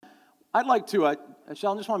I'd like to,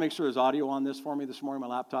 Sheldon, just want to make sure there's audio on this for me this morning, my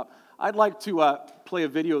laptop. I'd like to play a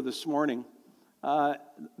video this morning.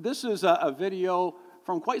 This is a video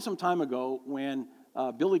from quite some time ago when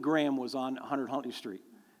Billy Graham was on 100 Huntley Street.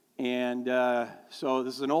 And so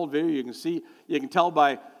this is an old video. You can tell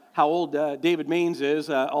by how old David Maines is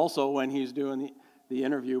also when he's doing the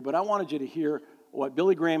interview. But I wanted you to hear what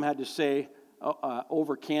Billy Graham had to say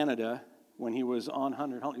over Canada when he was on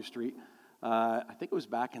 100 Huntley Street. I think it was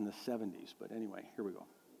back in the 70s, but anyway, here we go.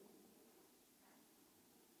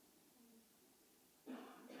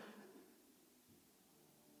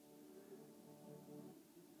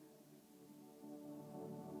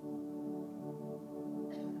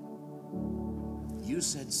 You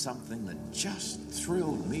said something that just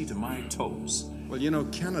thrilled me to my toes. Well, you know,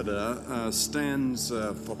 Canada stands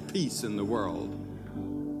for peace in the world.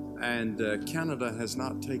 And Canada has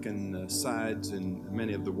not taken sides in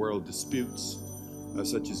many of the world disputes,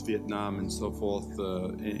 such as Vietnam and so forth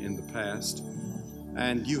in the past.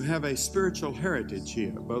 And you have a spiritual heritage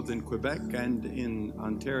here, both in Quebec and in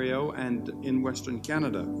Ontario and in Western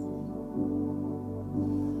Canada.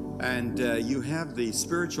 And you have the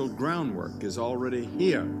spiritual groundwork is already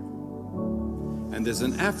here. And there's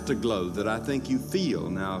an afterglow that I think you feel.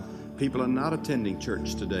 Now, people are not attending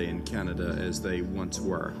church today in Canada as they once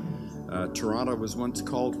were. Toronto was once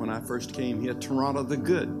called, when I first came here, Toronto the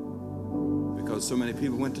Good, because so many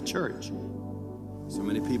people went to church. So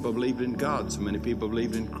many people believed in God. So many people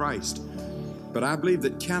believed in Christ. But I believe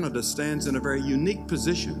that Canada stands in a very unique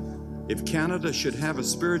position. If Canada should have a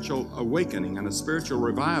spiritual awakening and a spiritual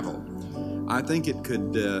revival, I think it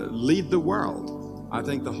could lead the world. I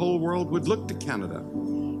think the whole world would look to Canada.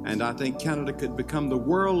 And I think Canada could become the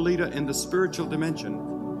world leader in the spiritual dimension.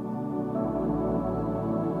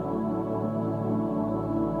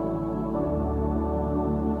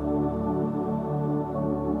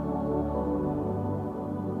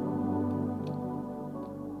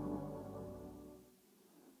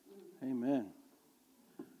 Amen.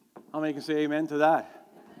 How many can say amen to that?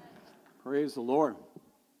 Praise the Lord.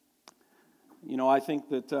 You know, I think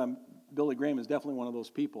that Billy Graham is definitely one of those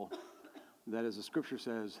people that, as the scripture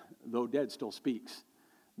says, though dead, still speaks.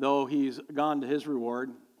 Though he's gone to his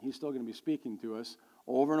reward, he's still going to be speaking to us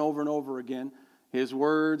over and over and over again. His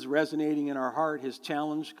words resonating in our heart, his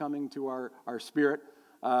challenge coming to our spirit,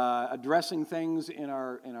 addressing things in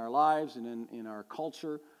our lives and in our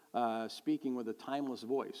culture, speaking with a timeless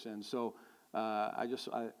voice. And so I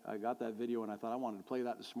got that video and I thought I wanted to play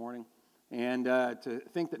that this morning. And to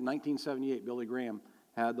think that in 1978 Billy Graham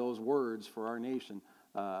had those words for our nation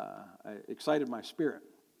excited my spirit.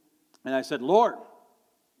 And I said, Lord,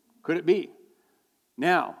 could it be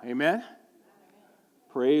now? Amen?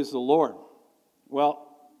 Praise the Lord. Well,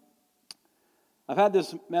 I've had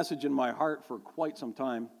this message in my heart for quite some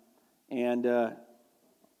time, and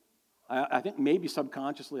I think maybe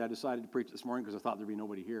subconsciously I decided to preach this morning because I thought there'd be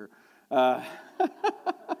nobody here. And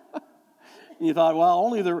you thought, well,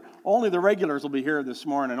 only the regulars will be here this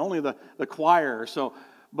morning, only the choir. So,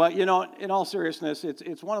 but you know, in all seriousness,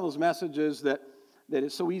 it's one of those messages that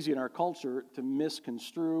is so easy in our culture to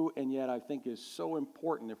misconstrue, and yet I think is so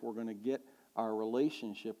important if we're going to get our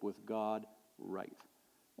relationship with God right.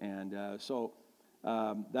 And so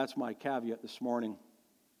that's my caveat this morning.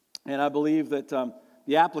 And I believe that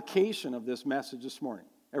the application of this message this morning,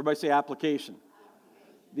 everybody say application.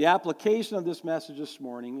 The application of this message this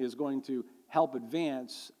morning is going to help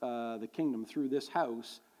advance the kingdom through this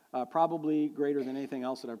house, probably greater than anything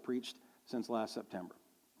else that I've preached since last September.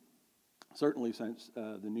 Certainly since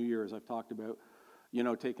the New Year, as I've talked about, you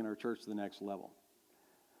know, taking our church to the next level.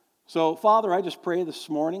 So, Father, I just pray this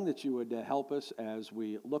morning that you would help us as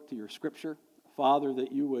we look to your Scripture. Father,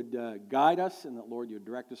 that you would guide us, and that, Lord, you would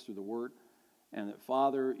direct us through the Word. And that,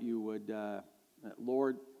 Father, you would,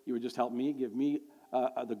 Lord, you would just help me, give me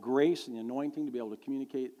the grace and the anointing to be able to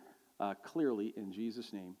communicate clearly in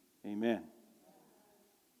Jesus' name. Amen.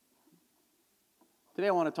 Today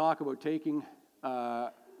I want to talk about taking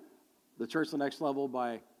the church to the next level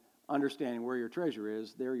by understanding where your treasure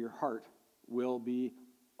is, there your heart will be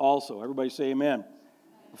also. Everybody say amen.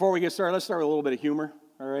 Before we get started, let's start with a little bit of humor,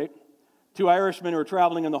 all right? Two Irishmen who were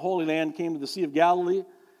traveling in the Holy Land came to the Sea of Galilee,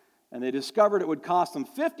 and they discovered it would cost them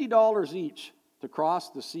 $50 each to cross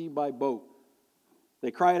the sea by boat.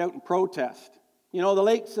 They cried out in protest. You know, the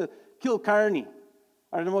lakes of Kilcarney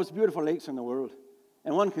are the most beautiful lakes in the world,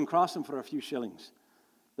 and one can cross them for a few shillings.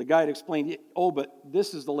 The guide explained, oh, but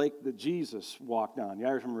this is the lake that Jesus walked on. The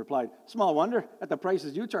Irishman replied, small wonder at the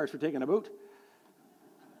prices you charge for taking a boat.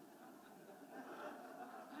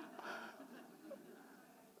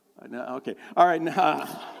 Okay, all right.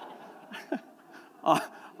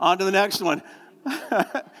 On to the next one.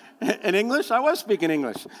 In English? I was speaking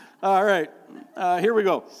English. All right. Here we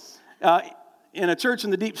go. In a church in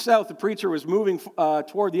the Deep South, the preacher was moving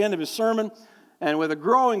toward the end of his sermon, and with a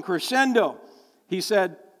growing crescendo, he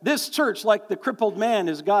said, "This church, like the crippled man,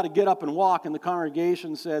 has got to get up and walk." And the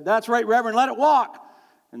congregation said, "That's right, Reverend, let it walk."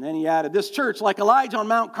 And then he added, "This church, like Elijah on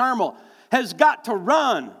Mount Carmel, has got to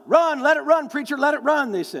run. Run, let it run, preacher, let it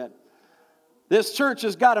run," they said. "This church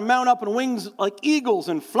has got to mount up on wings like eagles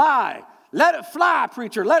and fly. Let it fly,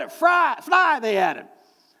 preacher, let it fly," they added.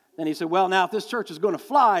 Then he said, "Well, now, if this church is going to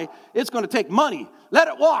fly, it's going to take money. Let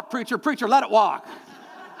it walk, preacher, preacher, let it walk."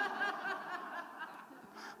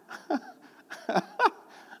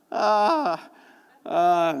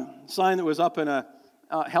 Sign that was up in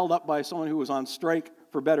held up by someone who was on strike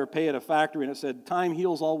for better pay at a factory, and it said, "Time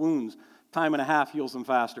heals all wounds. Time and a half heals them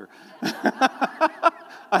faster."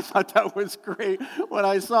 I thought that was great when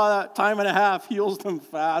I saw that. Time and a half heals them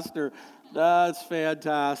faster. That's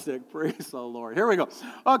fantastic. Praise the Lord. Here we go.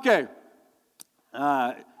 Okay.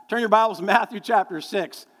 Turn your Bibles to Matthew chapter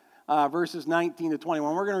 6, verses 19 to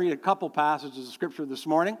 21. We're going to read a couple passages of Scripture this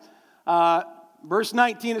morning. Verse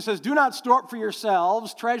 19, it says, "Do not store up for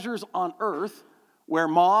yourselves treasures on earth, where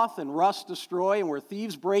moth and rust destroy and where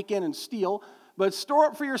thieves break in and steal, but store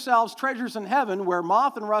up for yourselves treasures in heaven, where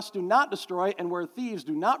moth and rust do not destroy and where thieves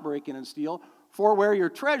do not break in and steal. For where your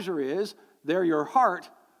treasure is, there your heart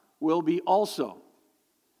will be also."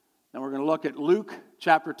 Now we're going to look at Luke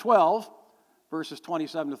chapter 12, verses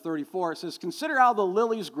 27 to 34. It says, "Consider how the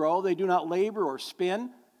lilies grow. They do not labor or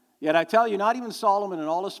spin. Yet I tell you, not even Solomon in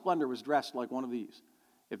all his splendor was dressed like one of these.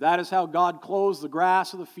 If that is how God clothes the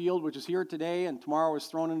grass of the field, which is here today and tomorrow is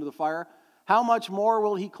thrown into the fire, how much more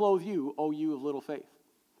will he clothe you, O you of little faith?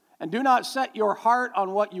 And do not set your heart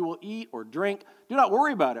on what you will eat or drink. Do not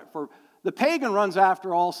worry about it, for the pagan runs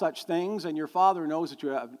after all such things, and your Father knows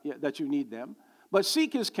that you need them. But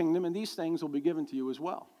seek his kingdom, and these things will be given to you as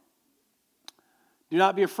well. Do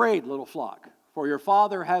not be afraid, little flock, for your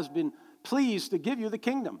Father has been pleased to give you the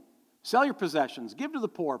kingdom. Sell your possessions, give to the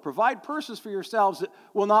poor, provide purses for yourselves that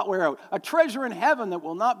will not wear out, a treasure in heaven that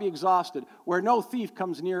will not be exhausted, where no thief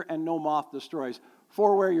comes near and no moth destroys.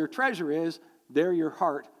 For where your treasure is, there your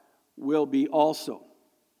heart will be also."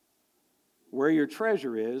 Where your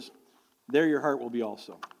treasure is, there your heart will be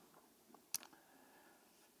also.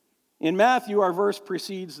 In Matthew, our verse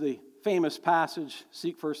precedes the famous passage,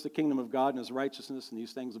 "Seek first the kingdom of God and his righteousness, and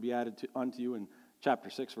these things will be added unto you," in chapter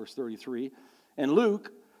 6, verse 33. In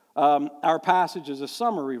Luke, our passage is a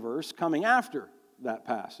summary verse coming after that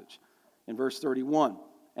passage in verse 31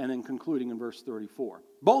 and then concluding in verse 34.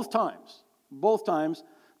 Both times,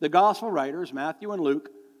 the gospel writers, Matthew and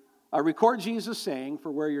Luke, record Jesus saying,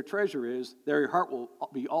 "For where your treasure is, there your heart will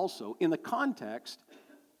be also," in the context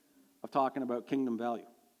of talking about kingdom value.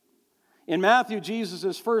 In Matthew, Jesus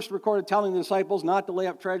is first recorded telling the disciples not to lay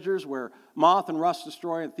up treasures where moth and rust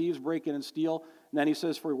destroy and thieves break in and steal. And then he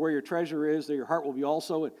says, "For where your treasure is, there your heart will be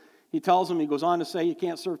also." And he tells them, he goes on to say, you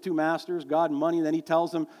can't serve two masters, God and money. And then he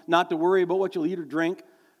tells them not to worry about what you'll eat or drink,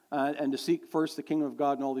 and to seek first the kingdom of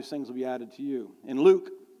God, and all these things will be added to you. In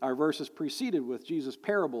Luke, our verse is preceded with Jesus'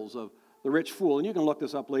 parables of the rich fool. And you can look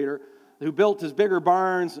this up later, who built his bigger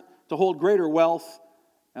barns to hold greater wealth,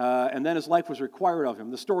 and then his life was required of him.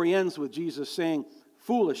 The story ends with Jesus saying,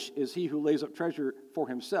 "Foolish is he who lays up treasure for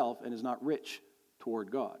himself and is not rich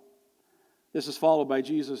toward God." This is followed by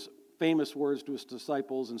Jesus' famous words to his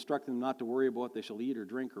disciples, instructing them not to worry about what they shall eat or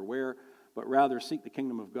drink or wear, but rather seek the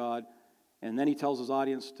kingdom of God. And then he tells his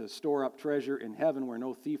audience to store up treasure in heaven where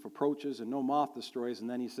no thief approaches and no moth destroys. And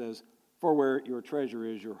then he says, "For where your treasure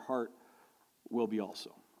is, your heart will be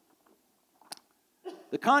also."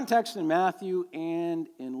 The context in Matthew and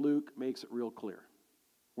in Luke makes it real clear.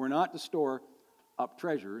 We're not to store up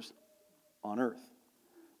treasures on earth,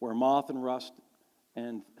 where moth and rust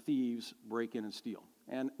and thieves break in and steal.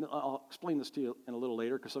 And I'll explain this to you in a little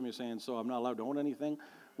later, because some of you are saying, "So I'm not allowed to own anything?"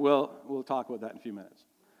 Well, we'll talk about that in a few minutes.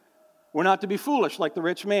 We're not to be foolish like the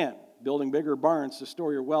rich man, building bigger barns to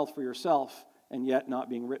store your wealth for yourself, and yet not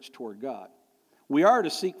being rich toward God. We are to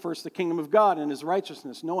seek first the kingdom of God and his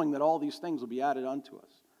righteousness, knowing that all these things will be added unto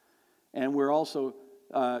us. And we're also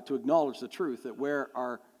to acknowledge the truth that where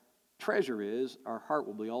our treasure is, our heart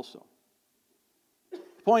will be also.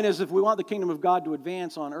 The point is, if we want the kingdom of God to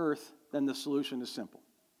advance on earth, then the solution is simple.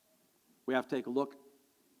 We have to take a look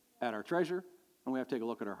at our treasure, and we have to take a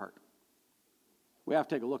look at our heart. We have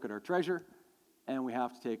to take a look at our treasure, and we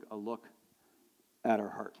have to take a look at our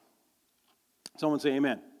heart. Someone say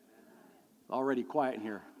amen. Already quiet in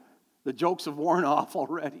here. The jokes have worn off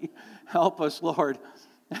already. Help us, Lord.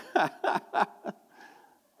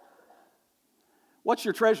 What's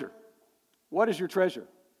your treasure? What is your treasure?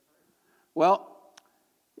 Well,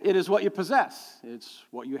 it is what you possess. It's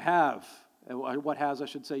what you have. What has, I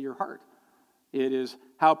should say, your heart. It is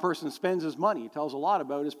how a person spends his money. It tells a lot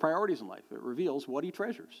about his priorities in life. It reveals what he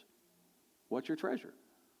treasures. What's your treasure?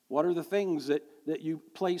 What are the things that you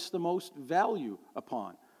place the most value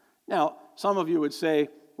upon? Now, some of you would say,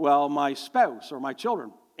 well, my spouse or my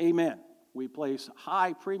children. Amen. We place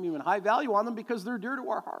high premium and high value on them because they're dear to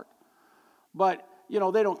our heart. But,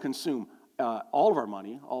 they don't consume all of our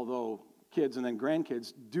money, although kids and then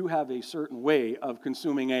grandkids do have a certain way of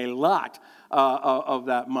consuming a lot of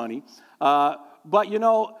that money. But,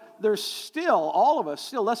 there's still, all of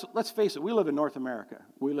us, let's face it, we live in North America.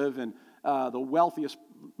 We live in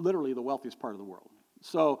literally the wealthiest part of the world.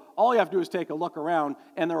 So all you have to do is take a look around,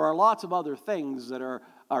 and there are lots of other things that are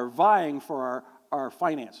vying for our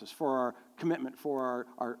finances, for our commitment, for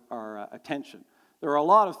our attention. There are a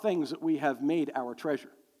lot of things that we have made our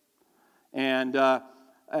treasure. And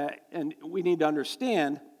we need to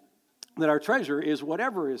understand that our treasure is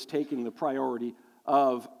whatever is taking the priority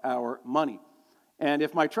of our money. And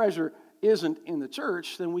if my treasure isn't in the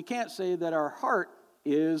church, then we can't say that our heart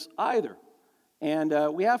is either. And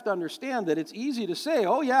we have to understand that it's easy to say,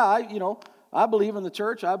 oh yeah, I believe in the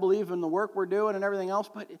church, I believe in the work we're doing and everything else,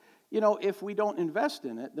 but if we don't invest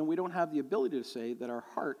in it, then we don't have the ability to say that our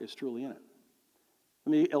heart is truly in it.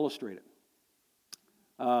 Let me illustrate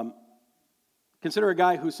it. Consider a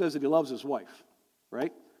guy who says that he loves his wife,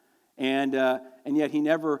 right? And yet he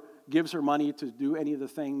never gives her money to do any of the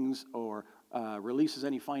things or releases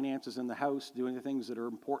any finances in the house, do any of the things that are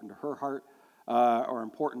important to her heart or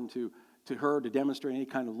important to her to demonstrate any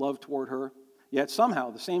kind of love toward her. Yet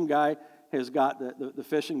somehow the same guy has got the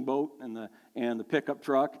fishing boat and the pickup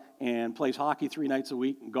truck and plays hockey 3 nights a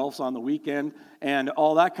week and golfs on the weekend and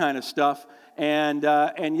all that kind of stuff, and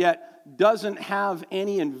yet doesn't have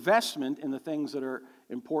any investment in the things that are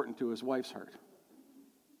important to his wife's heart.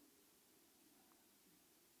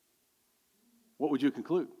 What would you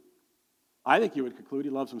conclude? I think you would conclude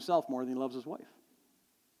he loves himself more than he loves his wife.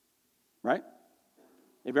 Right?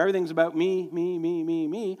 If everything's about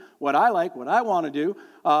me, what I like, what I want to do,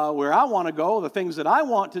 where I want to go, the things that I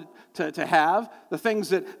want to have, the things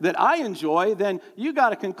that I enjoy, then you got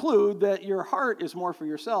to conclude that your heart is more for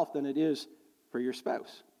yourself than it is for your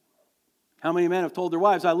spouse. How many men have told their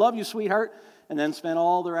wives, I love you, sweetheart, and then spent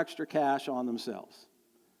all their extra cash on themselves?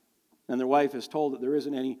 And their wife is told that there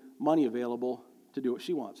isn't any money available to do what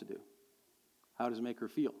she wants to do. How does it make her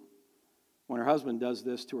feel when her husband does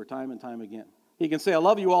this to her time and time again? He can say, I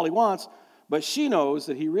love you all he wants, but she knows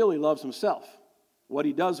that he really loves himself. What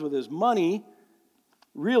he does with his money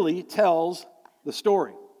really tells the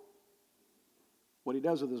story. What he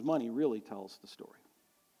does with his money really tells the story.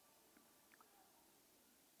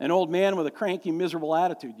 An old man with a cranky, miserable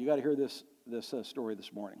attitude. You got to hear this story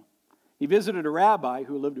this morning. He visited a rabbi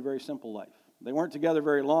who lived a very simple life. They weren't together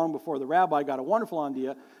very long before the rabbi got a wonderful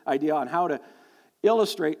idea on how to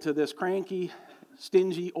illustrate to this cranky,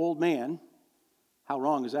 stingy old man how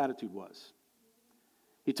wrong his attitude was.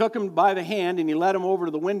 He took him by the hand and he led him over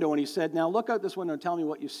to the window and he said, now look out this window and tell me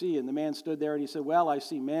what you see. And the man stood there and he said, well, I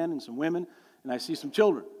see men and some women and I see some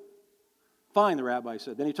children. Fine, the rabbi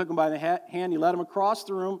said. Then he took him by the hand, he led him across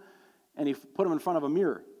the room and he put him in front of a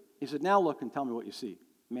mirror. He said, now look and tell me what you see.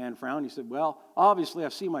 The man frowned. He said, well, obviously I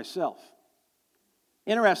see myself.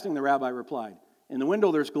 Interesting, the rabbi replied. In the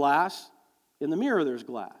window there's glass. In the mirror there's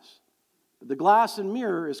glass. But the glass and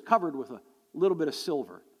mirror is covered with a little bit of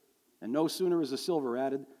silver. And no sooner is the silver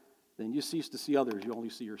added than you cease to see others, you only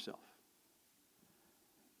see yourself.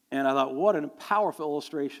 And I thought, what a powerful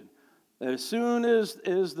illustration. That as soon as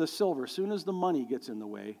the silver, as soon as the money gets in the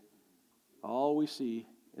way, all we see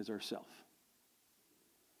is ourself.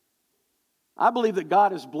 I believe that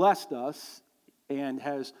God has blessed us and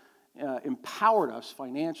has empowered us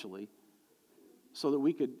financially so that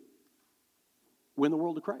we could win the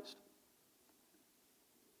world to Christ.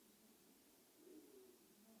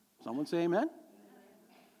 Someone say amen?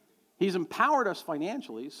 He's empowered us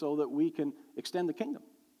financially so that we can extend the kingdom.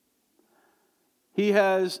 He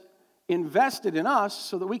has invested in us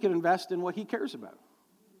so that we can invest in what he cares about.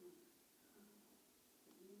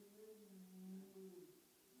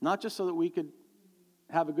 Not just so that we could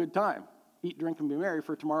have a good time, eat, drink, and be merry,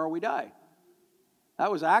 for tomorrow we die.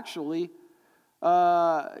 That was actually,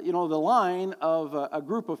 the line of a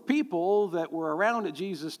group of people that were around at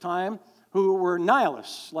Jesus' time who were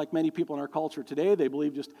nihilists, like many people in our culture today. They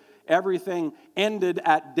believed just everything ended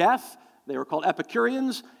at death. They were called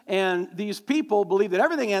Epicureans, and these people believed that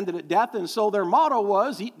everything ended at death, and so their motto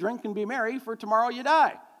was, eat, drink, and be merry, for tomorrow you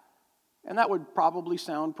die. And that would probably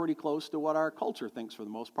sound pretty close to what our culture thinks for the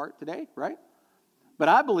most part today, right? But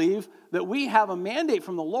I believe that we have a mandate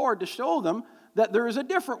from the Lord to show them that there is a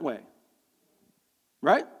different way,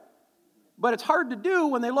 right? But it's hard to do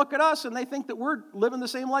when they look at us and they think that we're living the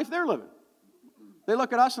same life they're living. They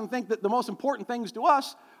look at us and think that the most important things to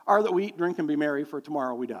us are that we eat, drink, and be merry, for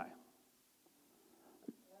tomorrow we die.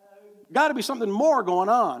 Got to be something more going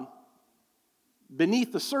on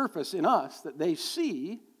beneath the surface in us that they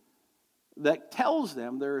see that tells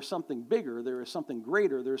them there is something bigger, there is something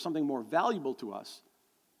greater, there is something more valuable to us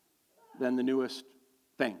than the newest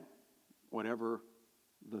thing, whatever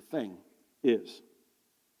the thing is.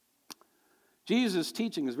 Jesus'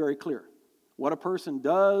 teaching is very clear. What a person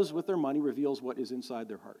does with their money reveals what is inside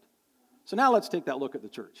their heart. So now let's take that look at the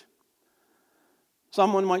church.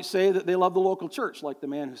 Someone might say that they love the local church, like the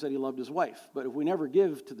man who said he loved his wife. But if we never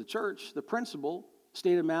give to the church, the principle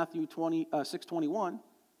stated in Matthew 6:21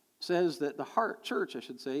 says that the church,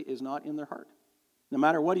 is not in their heart. No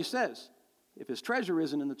matter what he says, if his treasure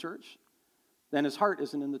isn't in the church, then his heart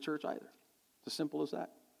isn't in the church either. It's as simple as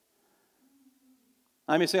that.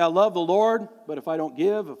 I may say, I love the Lord, but if I don't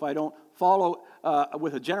give, if I don't follow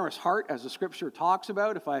with a generous heart, as the Scripture talks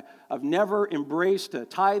about, if I've never embraced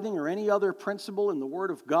tithing or any other principle in the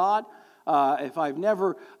Word of God, if I've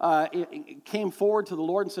never came forward to the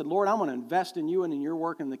Lord and said, Lord, I'm going to invest in you and in your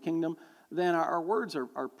work in the kingdom, then our words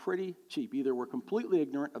are pretty cheap. Either we're completely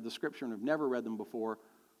ignorant of the Scripture and have never read them before,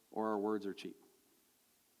 or our words are cheap.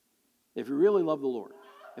 If you really love the Lord,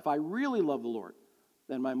 if I really love the Lord,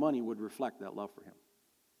 then my money would reflect that love for Him.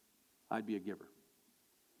 I'd be a giver.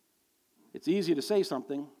 It's easy to say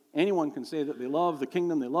something. Anyone can say that they love the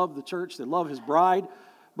kingdom, they love the church, they love His bride,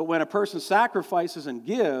 but when a person sacrifices and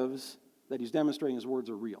gives, that he's demonstrating his words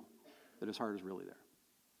are real, that his heart is really there.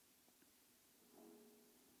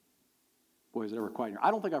 Boy, is it ever quiet in here.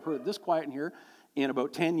 I don't think I've heard this quiet in here in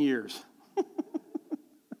about 10 years.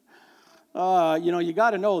 You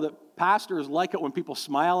got to know that pastors like it when people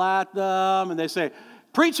smile at them and they say,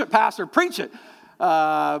 preach it, pastor, preach it.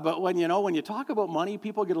 But when you talk about money,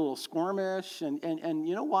 people get a little squirmish. And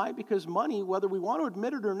you know why? Because money, whether we want to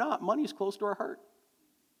admit it or not, money is close to our heart.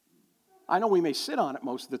 I know we may sit on it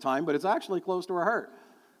most of the time, but it's actually close to our heart,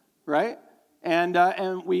 right? And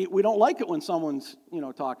we don't like it when someone's,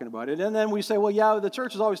 talking about it. And then we say, well, yeah, the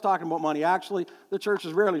church is always talking about money. Actually, the church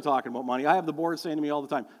is rarely talking about money. I have the board saying to me all the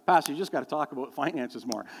time, Pastor, you just got to talk about finances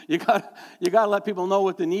more. You got to let people know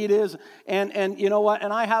what the need is. And you know what?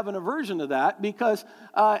 And I have an aversion to that because,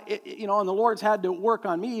 and the Lord's had to work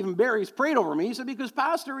on me. Even Barry's prayed over me. He said, because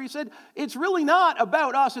Pastor, he said, it's really not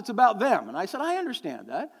about us. It's about them. And I said, I understand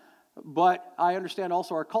that. But I understand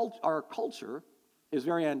also our culture is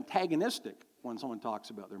very antagonistic when someone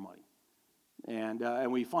talks about their money. And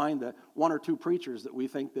we find that one or two preachers that we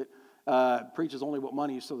think that preaches only about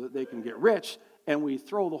money so that they can get rich, and we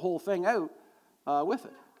throw the whole thing out with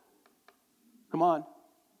it. Come on.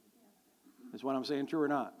 Is what I'm saying true or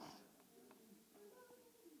not?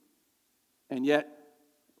 And yet,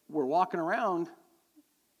 we're walking around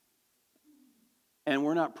and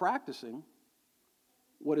we're not practicing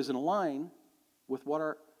what is in line with what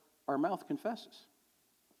our mouth confesses.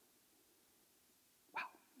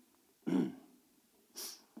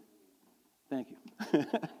 Thank you.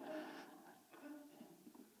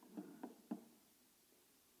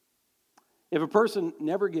 If a person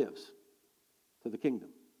never gives to the kingdom,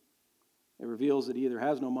 it reveals that he either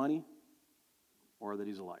has no money or that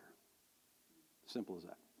he's a liar. Simple as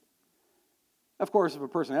that. Of course, if a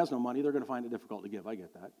person has no money, they're going to find it difficult to give. I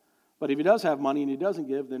get that. But if he does have money and he doesn't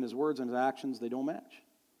give, then his words and his actions, they don't match.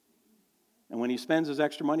 And when he spends his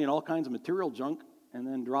extra money on all kinds of material junk and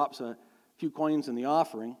then drops a few coins in the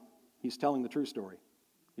offering, he's telling the true story.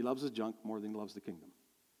 He loves his junk more than he loves the kingdom.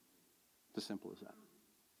 It's as simple as that.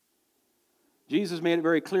 Jesus made it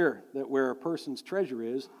very clear that where a person's treasure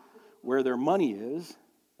is, where their money is,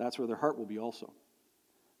 that's where their heart will be also.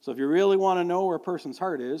 So if you really want to know where a person's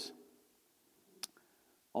heart is,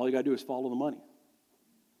 all you got to do is follow the money.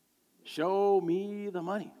 Show me the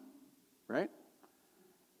money, right?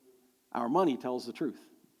 Our money tells the truth.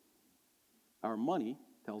 Our money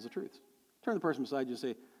tells the truth. Turn to the person beside you and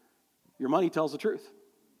say, your money tells the truth.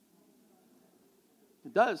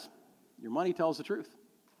 It does. Your money tells the truth.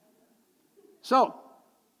 So,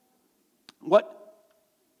 what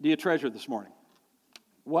do you treasure this morning?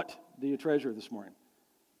 What do you treasure this morning?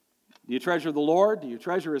 Do you treasure the Lord? Do you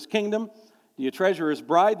treasure His kingdom? Do you treasure His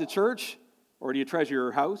bride, the church? Or do you treasure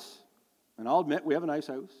your house? And I'll admit, we have a nice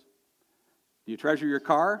house. Do you treasure your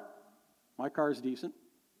car? My car is decent.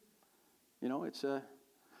 It's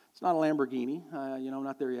not a Lamborghini.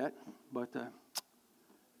 Not there yet. But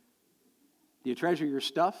Do you treasure your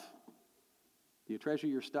stuff? Do you treasure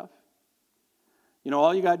your stuff? You know,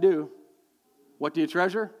 all you got to do, what do you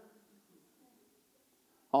treasure?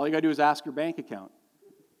 All you got to do is ask your bank account.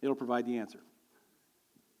 It'll provide the answer.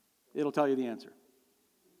 It'll tell you the answer.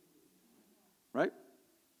 Right?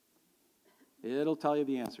 It'll tell you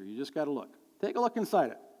the answer. You just got to look. Take a look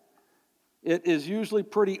inside it. It is usually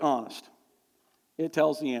pretty honest. It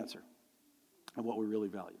tells the answer of what we really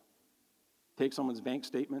value. Take someone's bank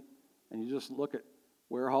statement and you just look at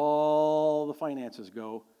where all the finances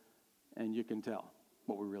go, and you can tell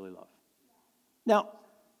what we really love. Now,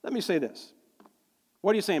 let me say this.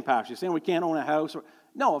 What are you saying, Pastor? You saying we can't own a house?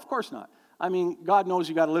 No, of course not. I mean, God knows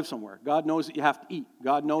you got to live somewhere. God knows that you have to eat.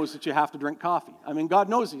 God knows that you have to drink coffee. I mean, God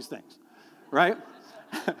knows these things, right?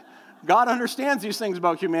 God understands these things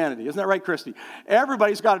about humanity. Isn't that right, Christy?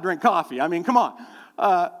 Everybody's got to drink coffee. I mean, come on.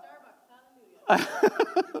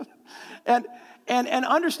 And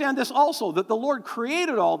understand this also, that the Lord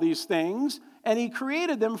created all these things, and He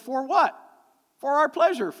created them for what? For our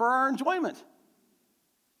pleasure, for our enjoyment.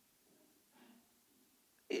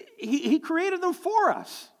 He created them for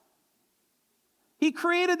us. He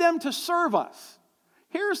created them to serve us.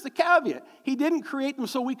 Here's the caveat. He didn't create them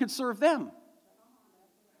so we could serve them.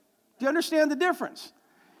 Do you understand the difference?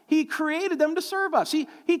 He created them to serve us.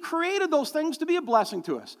 He created those things to be a blessing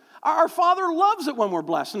to us. Our Father loves it when we're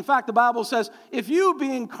blessed. In fact, the Bible says, if you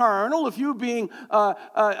being carnal, if you being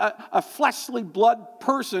a fleshly blood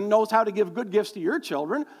person knows how to give good gifts to your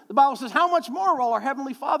children, the Bible says, how much more will our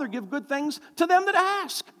Heavenly Father give good things to them that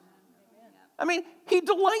ask? I mean, He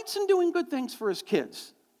delights in doing good things for His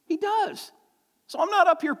kids. He does. So I'm not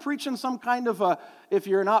up here preaching some kind of if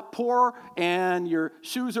you're not poor and your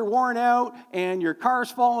shoes are worn out and your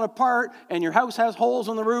car's falling apart and your house has holes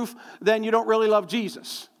in the roof, then you don't really love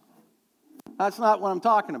Jesus. That's not what I'm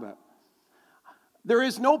talking about. There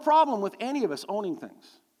is no problem with any of us owning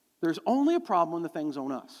things. There's only a problem when the things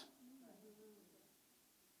own us.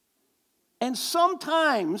 And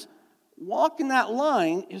sometimes walking that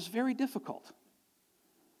line is very difficult.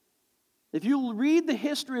 If you read the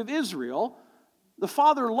history of Israel, the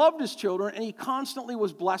Father loved His children, and He constantly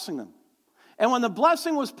was blessing them. And when the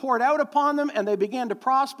blessing was poured out upon them and they began to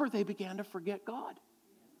prosper, they began to forget God.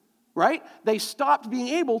 Right? They stopped being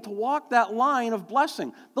able to walk that line of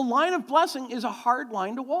blessing. The line of blessing is a hard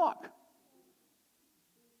line to walk.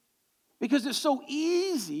 Because it's so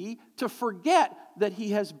easy to forget that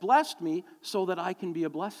He has blessed me so that I can be a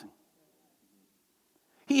blessing.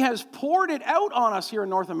 He has poured it out on us here in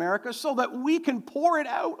North America so that we can pour it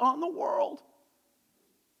out on the world.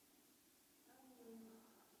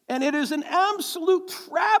 And it is an absolute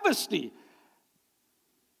travesty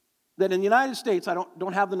that in the United States, I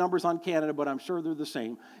don't have the numbers on Canada, but I'm sure they're the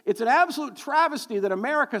same. It's an absolute travesty that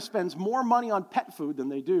America spends more money on pet food than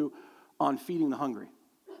they do on feeding the hungry.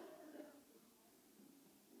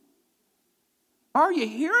 Are you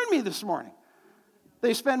hearing me this morning?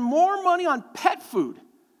 They spend more money on pet food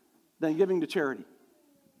than giving to charity.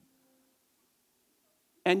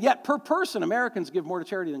 And yet, per person, Americans give more to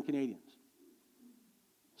charity than Canadians.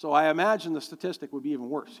 So I imagine the statistic would be even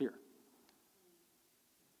worse here.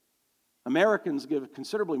 Americans give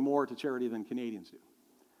considerably more to charity than Canadians do.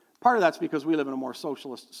 Part of that's because we live in a more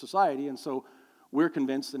socialist society, and so we're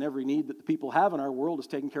convinced that every need that the people have in our world is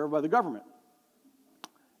taken care of by the government.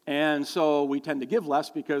 And so we tend to give less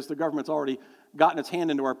because the government's already gotten its hand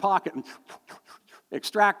into our pocket and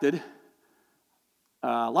extracted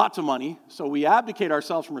lots of money. So we abdicate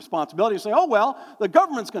ourselves from responsibility and say, oh, well, the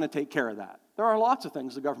government's going to take care of that. There are lots of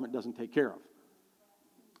things the government doesn't take care of.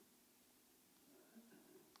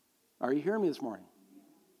 Are you hearing me this morning?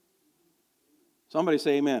 Somebody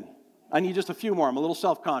say amen. I need just a few more. I'm a little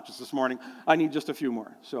self-conscious this morning. I need just a few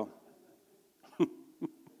more. So,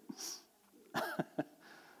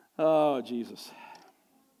 oh, Jesus.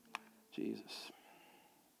 Jesus.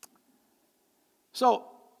 So,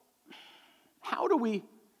 how do we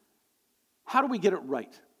get it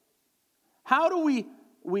right? How do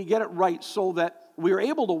we get it right so that we are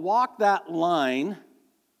able to walk that line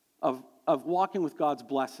of walking with God's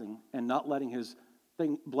blessing and not letting His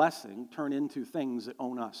blessing turn into things that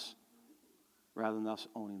own us rather than us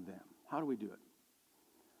owning them? How do we do it?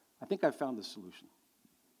 I think I found the solution.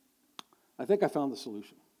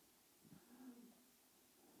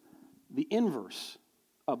 The inverse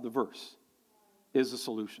of the verse is the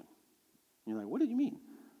solution. You're like, what do you mean?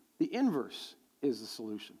 The inverse is the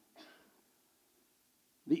solution.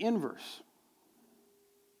 The inverse.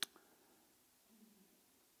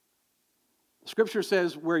 Scripture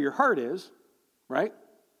says where your heart is, right?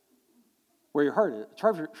 Where your heart is,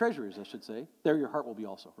 treasure is, I should say, there your heart will be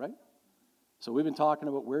also, right? So we've been talking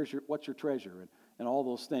about what's your treasure and all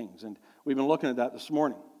those things. And we've been looking at that this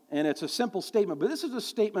morning. And it's a simple statement, but this is a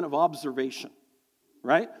statement of observation,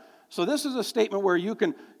 right? So this is a statement where you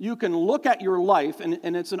can look at your life,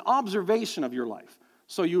 and it's an observation of your life.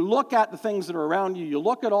 So you look at the things that are around you. You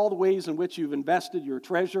look at all the ways in which you've invested your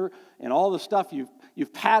treasure and all the stuff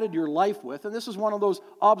you've padded your life with. And this is one of those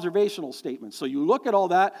observational statements. So you look at all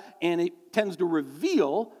that, and it tends to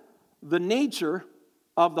reveal the nature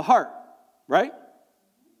of the heart, right?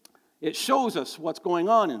 It shows us what's going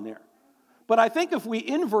on in there. But I think if we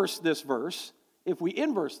inverse this verse, it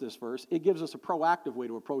gives us a proactive way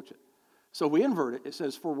to approach it. So if we invert it, it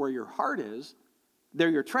says, for where your heart is, there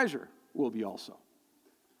your treasure will be also.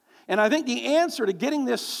 And I think the answer to getting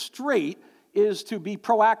this straight is to be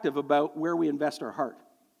proactive about where we invest our heart.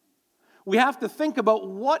 We have to think about,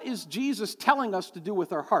 what is Jesus telling us to do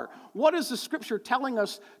with our heart? What is the Scripture telling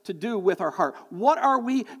us to do with our heart? What are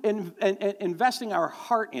we investing our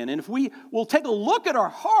heart in? And if we will take a look at our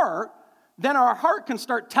heart, then our heart can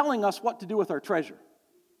start telling us what to do with our treasure.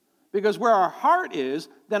 Because where our heart is,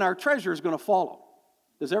 then our treasure is going to follow.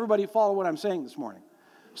 Does everybody follow what I'm saying this morning?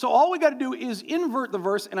 So all we got to do is invert the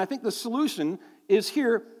verse, and I think the solution is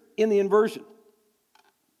here in the inversion.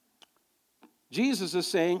 Jesus is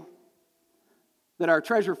saying that our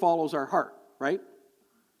treasure follows our heart, right?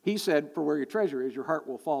 He said, for where your treasure is, your heart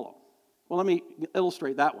will follow. Well, let me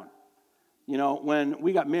illustrate that one. You know, when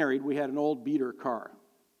we got married, we had an old beater car.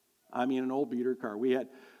 An old beater car. We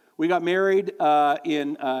got married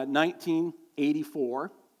in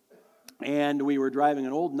 1984, and we were driving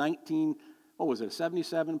an old a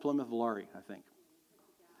 77 Plymouth Valari, I think.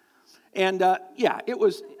 And it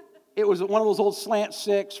was one of those old slant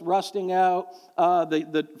six, rusting out.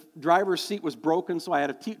 The driver's seat was broken, so I had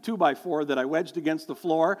a 2x4 that I wedged against the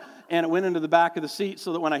floor, and it went into the back of the seat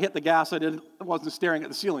so that when I hit the gas, I wasn't staring at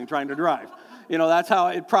the ceiling trying to drive. You know, that's how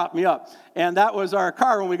it propped me up. And that was our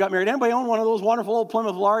car when we got married. Anybody own one of those wonderful old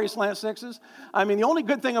Plymouth Valari slant sixes? The only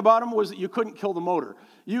good thing about them was that you couldn't kill the motor.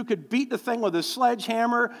 You could beat the thing with a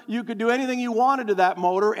sledgehammer. You could do anything you wanted to that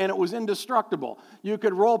motor, and it was indestructible. You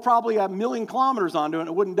could roll probably 1,000,000 kilometers onto it, and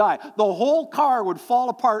it wouldn't die. The whole car would fall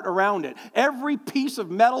apart around it. Every piece of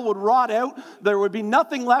metal would rot out. There would be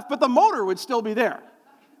nothing left, but the motor would still be there.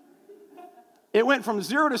 It went from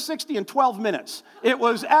 0 to 60 in 12 minutes. It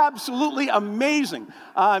was absolutely amazing.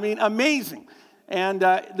 Amazing. And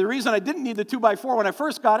the reason I didn't need the 2x4 when I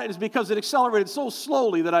first got it is because it accelerated so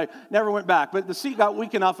slowly that I never went back. But the seat got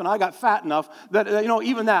weak enough and I got fat enough that,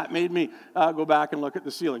 even that made me go back and look at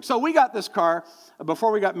the ceiling. So we got this car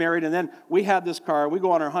before we got married, and then we had this car. We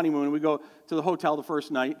go on our honeymoon. We go to the hotel the first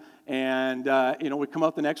night, and, we come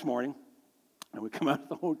out the next morning. And we come out of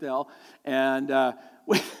the hotel, and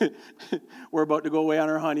we're about to go away on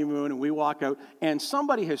our honeymoon, and we walk out, and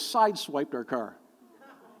somebody has sideswiped our car.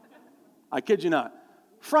 I kid you not.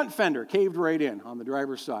 Front fender caved right in on the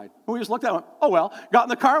driver's side. And we just looked at it and went, oh, well, got in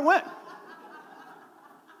the car and went.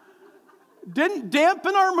 Didn't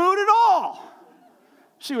dampen our mood at all.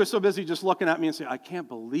 She was so busy just looking at me and saying, I can't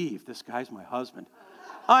believe this guy's my husband.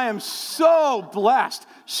 I am so blessed.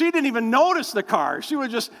 She didn't even notice the car. She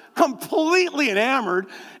was just completely enamored.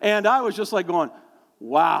 And I was just like going,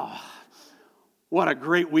 wow, what a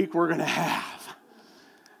great week we're going to have.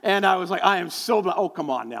 And I was like, I am so blessed. Oh, come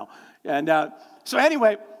on now. And so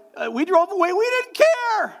anyway, we drove away. We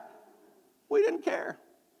didn't care.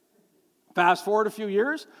 Fast forward a few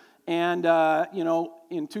years. And,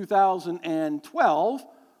 in 2012,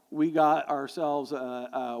 we got ourselves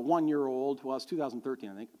a 1-year-old, well, it's 2013,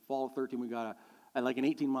 I think. Fall of 13, we got an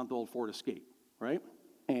 18-month-old Ford Escape, right?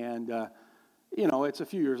 And, it's a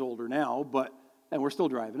few years older now, and we're still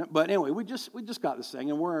driving it. But anyway, we just got this thing,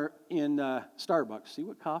 and we're in Starbucks. See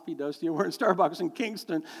what coffee does to you? We're in Starbucks in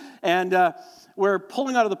Kingston, and we're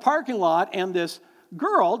pulling out of the parking lot, and this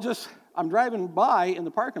girl I'm driving by in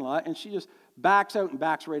the parking lot, and she just backs out and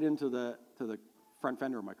backs right into the front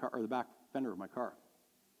fender of my car, or the back fender of my car.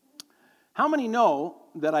 How many know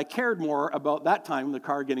that I cared more about that time the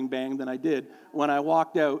car getting banged than I did when I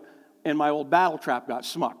walked out and my old battle trap got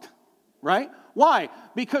smucked, right? Why?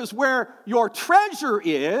 Because where your treasure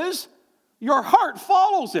is, your heart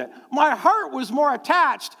follows it. My heart was more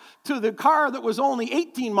attached to the car that was only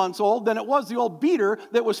 18 months old than it was the old beater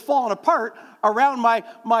that was falling apart around my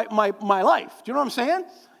life. Do you know what I'm saying?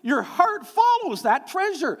 Your heart follows that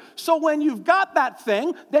treasure. So when you've got that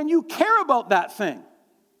thing, then you care about that thing.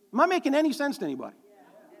 Am I making any sense to anybody?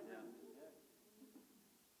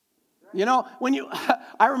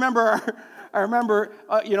 I remember,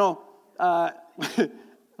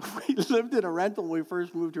 we lived in a rental when we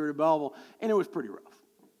first moved here to Belleville, and it was pretty rough.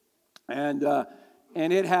 And,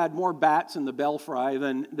 and it had more bats in the belfry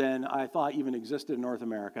than I thought even existed in North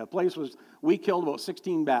America. We killed about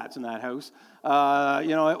 16 bats in that house.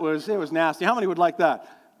 It was nasty. How many would like that?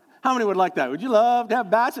 How many would like that? Would you love to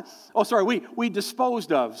have bats? Oh, sorry, we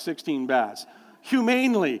disposed of 16 bats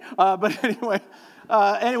humanely. But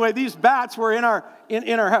anyway, these bats were in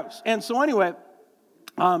our house. And so anyway,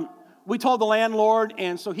 we told the landlord,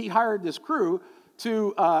 and so he hired this crew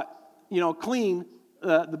to clean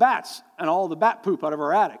the bats and all the bat poop out of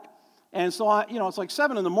our attic. And so it's like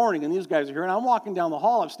 7 a.m, and these guys are here, and I'm walking down the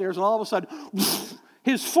hall upstairs, and all of a sudden,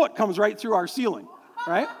 his foot comes right through our ceiling,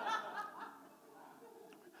 right?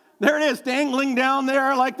 There it is, dangling down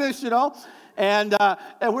there like this, and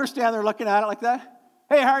we're standing there looking at it like that.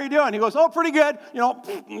 Hey, how are you doing? He goes, oh, pretty good.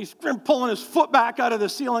 He's pulling his foot back out of the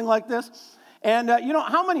ceiling like this. And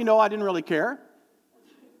how many know I didn't really care?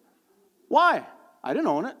 Why? I didn't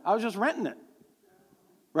own it. I was just renting it.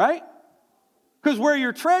 Right? Because where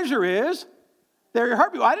your treasure is, there your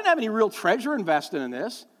heart will be. I didn't have any real treasure invested in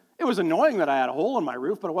this. It was annoying that I had a hole in my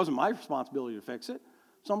roof, but it wasn't my responsibility to fix it.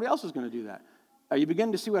 Somebody else is going to do that. You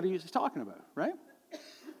begin to see what he's talking about, right?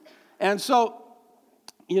 And so,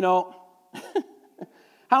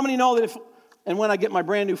 how many know that when I get my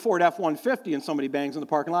brand new Ford F-150 and somebody bangs in the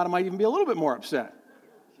parking lot, I might even be a little bit more upset.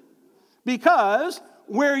 Because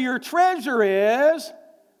where your treasure is,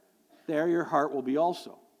 there your heart will be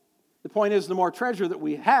also. The point is, the more treasure that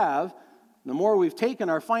we have, the more we've taken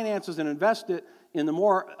our finances and invested in, the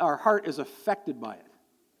more our heart is affected by it.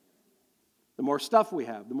 The more stuff we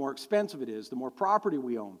have, the more expensive it is, the more property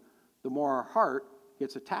we own, the more our heart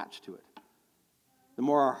gets attached to it. The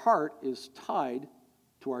more our heart is tied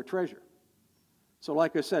to our treasure. So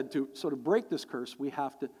like I said, to break this curse, we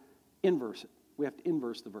have to inverse it. We have to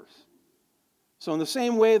inverse the verse. So in the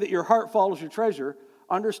same way that your heart follows your treasure,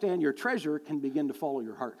 understand your treasure can begin to follow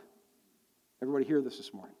your heart. Everybody hear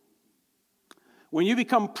this morning. When you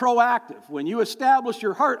become proactive, when you establish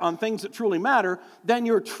your heart on things that truly matter, then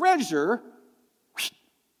your treasure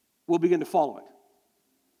will begin to follow it.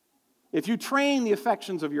 If you train the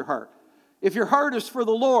affections of your heart, if your heart is for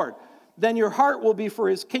the Lord, then your heart will be for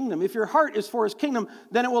His kingdom. If your heart is for His kingdom,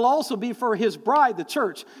 then it will also be for His bride, the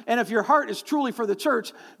church. And if your heart is truly for the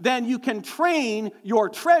church, then you can train your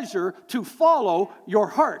treasure to follow your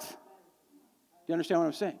heart. Do you understand what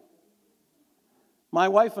I'm saying? My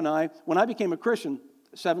wife and I, when I became a Christian,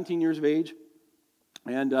 17 years of age,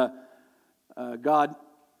 and God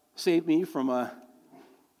saved me from a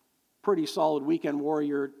pretty solid weekend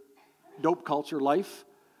warrior dope culture life,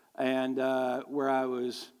 and where I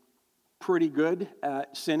was pretty good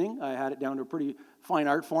at sinning. I had it down to a pretty fine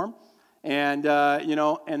art form. And,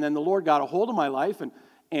 and then the Lord got a hold of my life,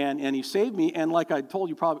 and He saved me. And like I told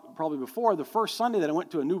you probably before, the first Sunday that I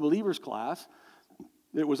went to a new believers class,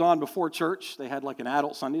 it was on before church. They had like an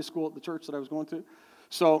adult Sunday school at the church that I was going to.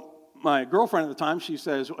 So my girlfriend at the time, she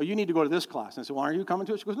says, well, you need to go to this class. And I said, well, are you coming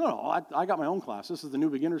to it? She goes, no, I got my own class. This is the new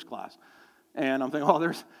beginners class. And I'm thinking,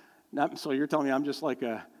 so you're telling me I'm just like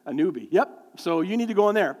a newbie. Yep, so you need to go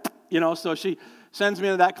in there. So she sends me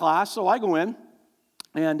into that class. So I go in,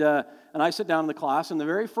 and I sit down in the class. And the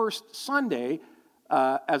very first Sunday,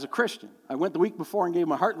 as a Christian, I went the week before and gave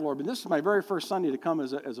my heart to the Lord, but this is my very first Sunday to come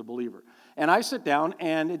as a believer. And I sit down,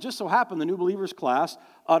 and it just so happened the new believers class,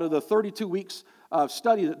 out of the 32 weeks of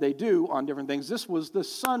study that they do on different things, this was the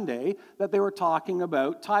Sunday that they were talking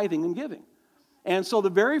about tithing and giving. And so the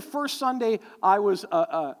very first Sunday I was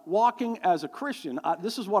walking as a Christian,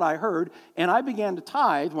 this is what I heard, and I began to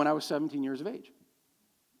tithe when I was 17 years of age.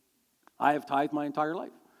 I have tithed my entire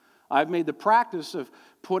life. I've made the practice of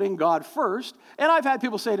putting God first, and I've had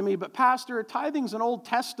people say to me, but Pastor, tithing's an Old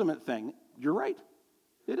Testament thing. You're right.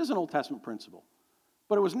 It is an Old Testament principle,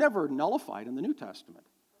 but it was never nullified in the New Testament.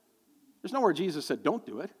 There's nowhere Jesus said, don't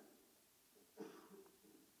do it.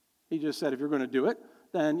 He just said, if you're going to do it,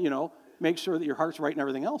 then, make sure that your heart's right and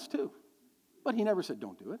everything else too. But He never said,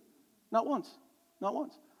 don't do it. Not once. Not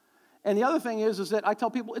once. And the other thing is that I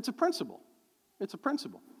tell people it's a principle. It's a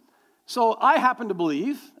principle. So I happen to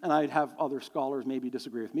believe, and I'd have other scholars maybe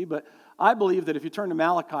disagree with me, but I believe that if you turn to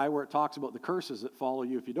Malachi where it talks about the curses that follow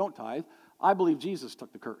you if you don't tithe, I believe Jesus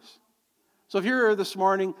took the curse. So if you're here this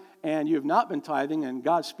morning and you have not been tithing and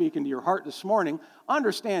God's speaking to your heart this morning,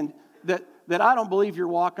 understand that I don't believe you're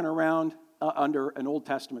walking around under an Old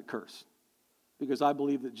Testament curse, because I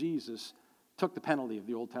believe that Jesus took the penalty of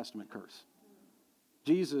the Old Testament curse.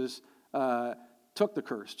 Jesus took the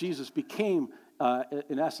curse. Jesus became,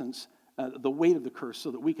 in essence, the weight of the curse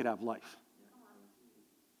so that we could have life.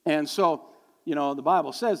 And so, the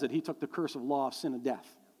Bible says that He took the curse of law, sin, and death.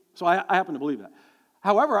 So I happen to believe that.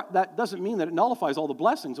 However, that doesn't mean that it nullifies all the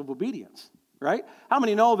blessings of obedience. right? How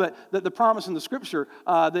many know that the promise in the Scripture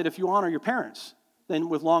that if you honor your parents, then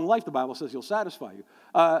with long life, the Bible says he'll satisfy you.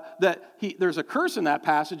 There's a curse in that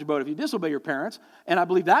passage about if you disobey your parents, and I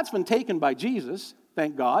believe that's been taken by Jesus,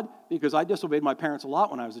 thank God, because I disobeyed my parents a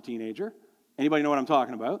lot when I was a teenager. Anybody know what I'm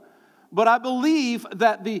talking about? But I believe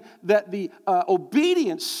that the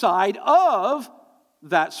obedience side of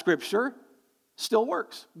that Scripture still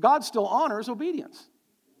works. God still honors obedience.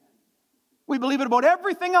 We believe it about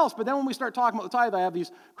everything else, but then when we start talking about the tithe, I have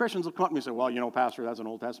these Christians who come up to me and say, well, Pastor, that's an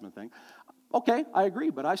Old Testament thing. Okay, I agree,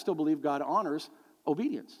 but I still believe God honors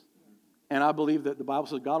obedience. And I believe that the Bible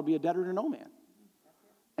says God will be a debtor to no man.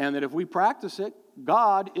 And that if we practice it,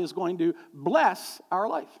 God is going to bless our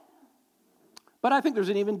life. But I think there's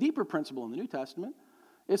an even deeper principle in the New Testament.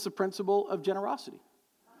 It's the principle of generosity.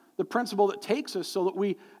 The principle that takes us so that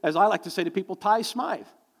we, as I like to say to people, tithe smythe.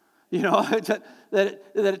 That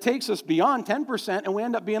it takes us beyond 10% and we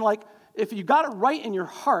end up being like, if you got it right in your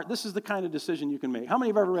heart, this is the kind of decision you can make. How many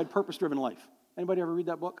have ever read Purpose Driven Life? Anybody ever read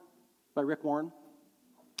that book by Rick Warren?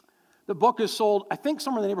 The book is sold, I think,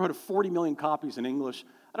 somewhere in the neighborhood of 40 million copies in English.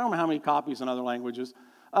 I don't know how many copies in other languages.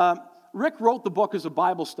 Rick wrote the book as a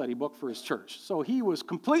Bible study book for his church. So he was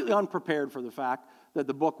completely unprepared for the fact that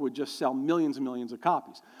the book would just sell millions and millions of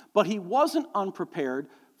copies. But he wasn't unprepared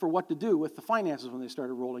for what to do with the finances when they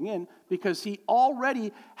started rolling in, because he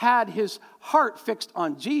already had his heart fixed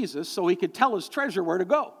on Jesus so he could tell his treasurer where to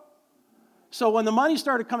go. So when the money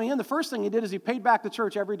started coming in, the first thing he did is he paid back the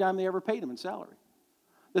church every dime they ever paid him in salary.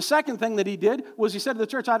 The second thing that he did was he said to the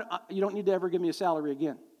church, you don't need to ever give me a salary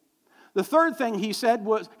again. The third thing he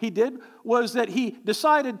did was that he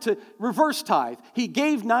decided to reverse tithe. He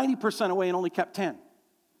gave 90% away and only kept 10.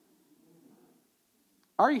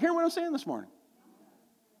 Are you hearing what I'm saying this morning?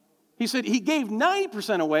 He said he gave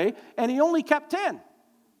 90% away and he only kept 10.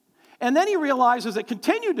 And then he realized as it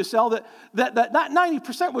continued to sell that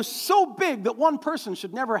 90% was so big that one person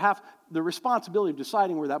should never have the responsibility of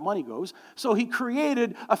deciding where that money goes. So he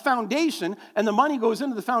created a foundation, and the money goes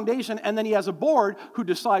into the foundation, and then he has a board who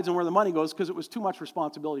decides on where the money goes, because it was too much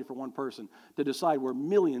responsibility for one person to decide where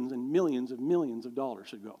millions and millions of dollars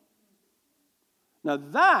should go. Now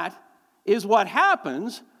that is what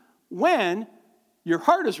happens when your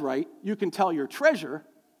heart is right. You can tell your treasure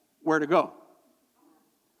where to go.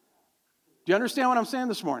 Do you understand what I'm saying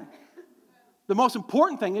this morning? The most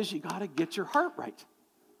important thing is you got to get your heart right.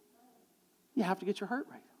 You have to get your heart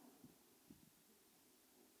right.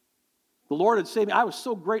 The Lord had saved me. I was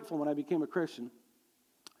so grateful when I became a Christian.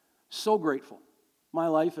 So grateful. My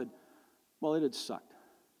life it had sucked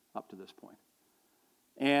up to this point.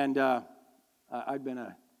 And I'd been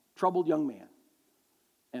a troubled young man.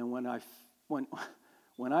 And when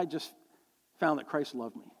I just found that Christ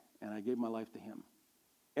loved me and I gave my life to Him,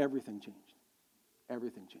 everything changed.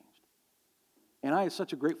 Everything changed. And I had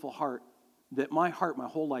such a grateful heart that my heart, my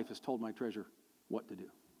whole life, has told my treasure what to do.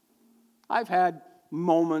 I've had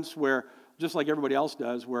moments where, just like everybody else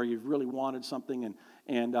does, where you've really wanted something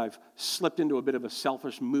and I've slipped into a bit of a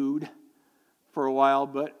selfish mood for a while,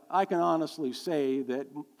 but I can honestly say that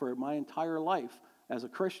for my entire life as a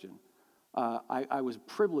Christian, I was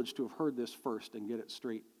privileged to have heard this first and get it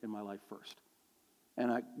straight in my life first.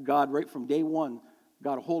 And God, right from day one,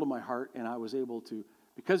 got a hold of my heart, and I was able to,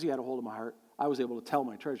 because He had a hold of my heart, I was able to tell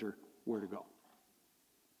my treasure where to go.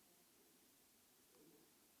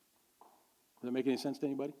 Does that make any sense to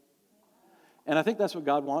anybody? And I think that's what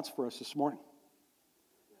God wants for us this morning.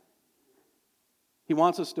 He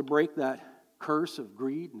wants us to break that curse of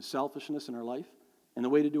greed and selfishness in our life, and the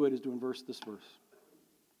way to do it is to inverse this verse.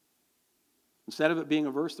 Instead of it being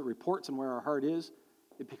a verse that reports on where our heart is,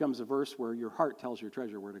 it becomes a verse where your heart tells your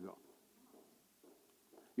treasure where to go.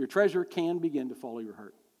 Your treasure can begin to follow your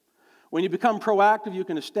heart. When you become proactive, you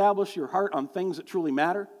can establish your heart on things that truly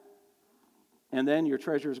matter, and then your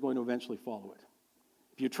treasure is going to eventually follow it.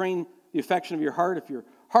 If you train the affection of your heart, if your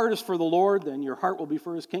heart is for the Lord, then your heart will be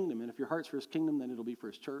for His kingdom. And if your heart's for His kingdom, then it'll be for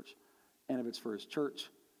His church. And if it's for His church,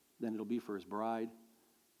 then it'll be for His bride.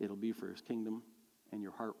 It'll be for His kingdom, and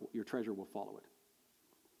your treasure will follow it.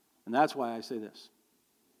 And that's why I say this.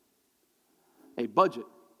 A budget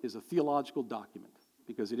is a theological document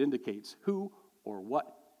because it indicates who or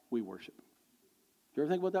what we worship. Did you ever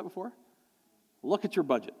think about that before? Look at your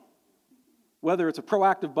budget. Whether it's a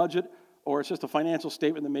proactive budget or it's just a financial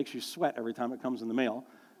statement that makes you sweat every time it comes in the mail,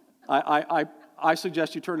 I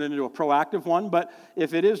suggest you turn it into a proactive one, but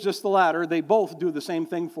if it is just the latter, they both do the same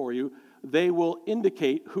thing for you. They will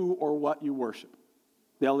indicate who or what you worship.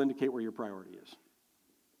 They'll indicate where your priority is.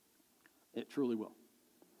 It truly will.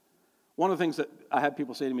 One of the things that I had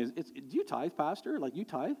people say to me is, do you tithe, Pastor? Like, you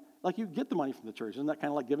tithe? Like, you get the money from the church. Isn't that kind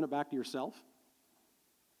of like giving it back to yourself?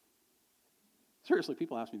 Seriously,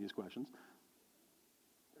 people ask me these questions.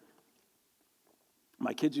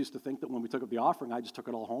 My kids used to think that when we took up the offering, I just took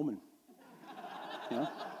it all home and, you know.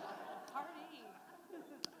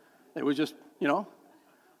 It was just, you know,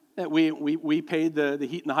 that we paid the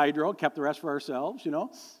heat and the hydro, kept the rest for ourselves, you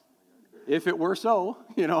know. If it were so,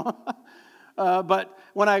 you know. But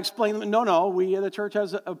when I explain, no, the church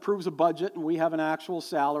approves a budget, and we have an actual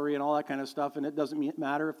salary and all that kind of stuff, and it doesn't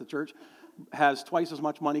matter if the church has twice as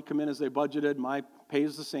much money come in as they budgeted. My pay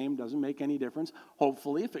is the same, doesn't make any difference.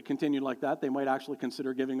 Hopefully, if it continued like that, they might actually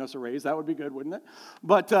consider giving us a raise. That would be good, wouldn't it?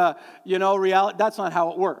 But, reality, that's not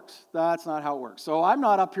how it works. That's not how it works. So I'm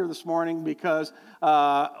not up here this morning because,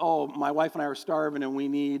 my wife and I are starving and we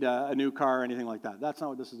need a new car or anything like that. That's not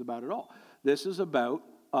what this is about at all. This is about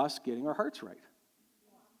us getting our hearts right.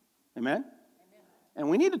 Amen? And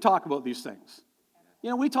we need to talk about these things. You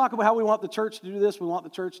know, we talk about how we want the church to do this, we want the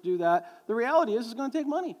church to do that. The reality is it's going to take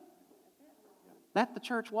money. Let the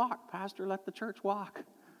church walk, Pastor, let the church walk.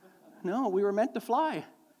 No, we were meant to fly.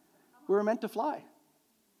 We were meant to fly.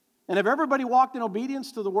 And if everybody walked in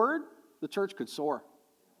obedience to the word, the church could soar.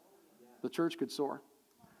 The church could soar.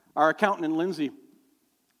 Our accountant in Lindsay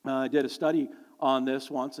did a study on this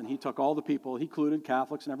once, and he took all the people, he included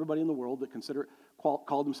Catholics and everybody in the world that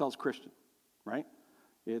called themselves Christian, right?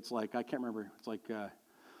 It's like, I can't remember, it's like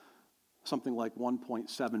something like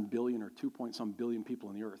 1.7 billion or 2-point-some billion people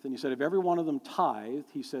on the earth. And he said if every one of them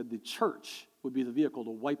tithed, he said the church would be the vehicle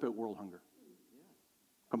to wipe out world hunger.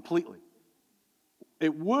 Completely.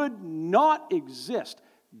 It would not exist.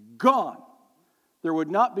 Gone. There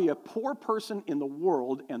would not be a poor person in the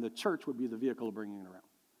world, and the church would be the vehicle of bringing it around.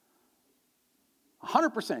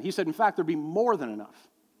 100%. He said, in fact, there'd be more than enough.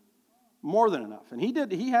 More than enough. And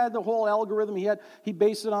he had the whole algorithm. He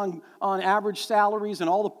based it on average salaries and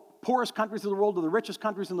all the poorest countries of the world to the richest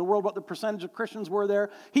countries in the world, what the percentage of Christians were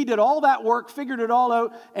there. He did all that work, figured it all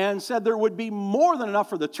out, and said there would be more than enough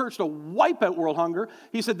for the church to wipe out world hunger.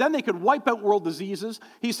 He said then they could wipe out world diseases.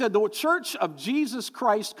 He said the church of Jesus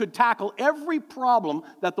Christ could tackle every problem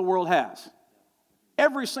that the world has.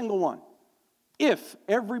 Every single one. If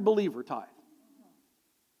every believer tithed.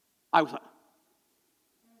 I was like,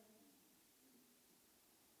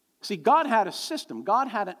 see, God had a system. God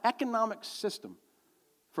had an economic system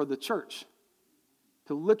for the church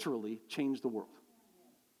to literally change the world.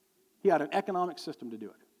 He had an economic system to do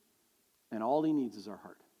it. And all he needs is our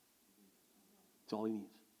heart. That's all he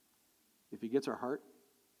needs. If he gets our heart,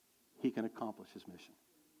 he can accomplish his mission.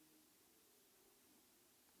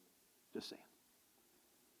 Just saying.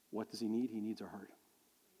 What does he need? He needs our heart.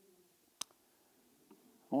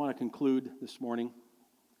 I want to conclude this morning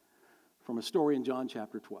from a story in John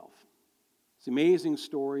chapter 12. It's an amazing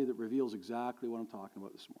story that reveals exactly what I'm talking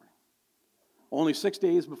about this morning. Only 6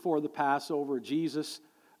 days before the Passover, Jesus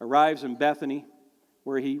arrives in Bethany,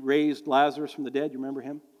 where he raised Lazarus from the dead. You remember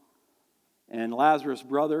him? And Lazarus'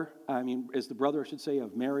 is the brother, I should say,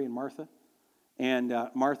 of Mary and Martha. And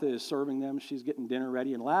Martha is serving them. She's getting dinner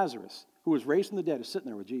ready. And Lazarus, who was raised from the dead, is sitting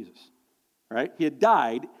there with Jesus. Right? He had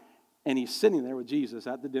died, and he's sitting there with Jesus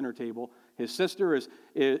at the dinner table. His sister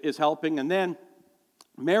is helping. And then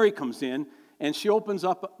Mary comes in, and she opens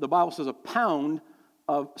up, the Bible says, a pound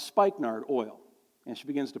of spikenard oil. And she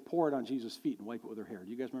begins to pour it on Jesus' feet and wipe it with her hair.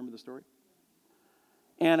 Do you guys remember the story?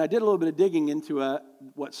 And I did a little bit of digging into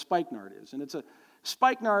what spikenard is. And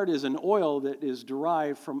spikenard is an oil that is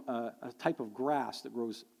derived from a type of grass that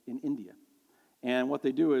grows in India. And what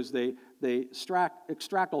they do is they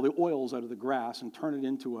extract all the oils out of the grass and turn it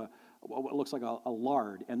into what looks like a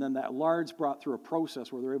lard. And then that lard's brought through a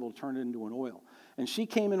process where they're able to turn it into an oil. And she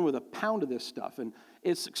came in with a pound of this stuff, and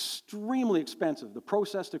it's extremely expensive. The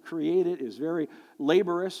process to create it is very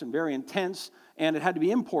laborious and very intense, and it had to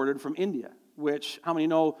be imported from India, which, how many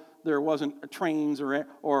know there wasn't trains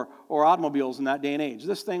or automobiles in that day and age?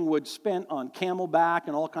 This thing would spend on camelback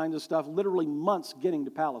and all kinds of stuff, literally months getting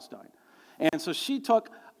to Palestine. And so she took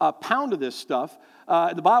a pound of this stuff.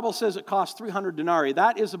 The Bible says it cost 300 denarii.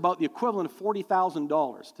 That is about the equivalent of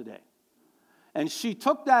 $40,000 today. And she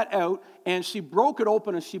took that out, and she broke it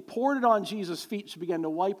open, and she poured it on Jesus' feet. She began to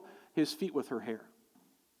wipe his feet with her hair.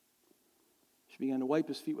 She began to wipe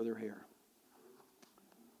his feet with her hair.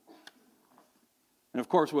 And of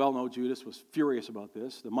course, we all know Judas was furious about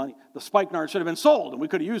this. The spikenard should have been sold, and we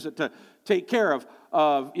could have used it to take care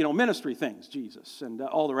of ministry things, Jesus, and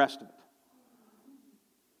all the rest of it.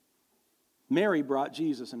 Mary brought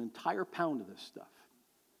Jesus an entire pound of this stuff.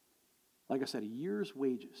 Like I said, a year's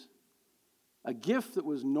wages. A gift that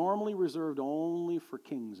was normally reserved only for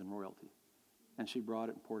kings and royalty. And she brought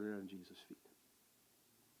it and poured it on Jesus' feet.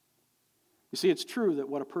 You see, it's true that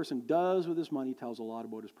what a person does with his money tells a lot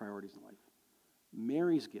about his priorities in life.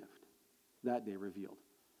 Mary's gift that day revealed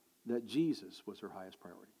that Jesus was her highest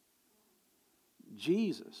priority.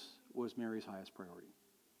 Jesus was Mary's highest priority.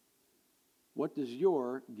 What does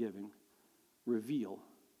your giving reveal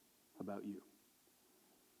about you?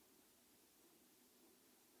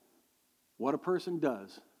 What a person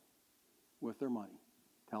does with their money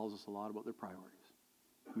tells us a lot about their priorities.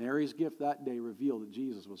 Mary's gift that day revealed that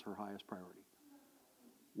Jesus was her highest priority.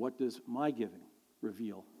 What does my giving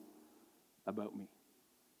reveal about me?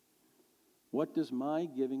 What does my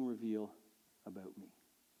giving reveal about me?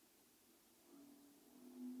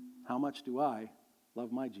 How much do I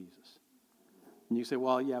love my Jesus? And you say,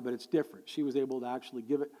 well, yeah, but it's different. She was able to actually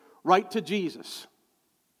give it right to Jesus.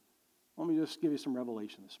 Let me just give you some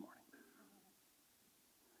revelation this morning.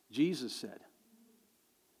 Jesus said,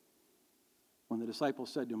 when the disciples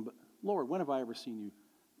said to him, but Lord, when have I ever seen you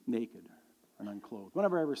naked and unclothed? When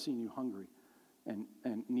have I ever seen you hungry and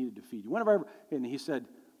needed to feed you? When have I ever, and he said,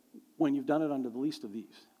 when you've done it unto the least of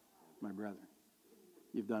these, my brethren,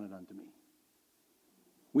 you've done it unto me.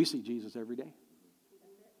 We see Jesus every day.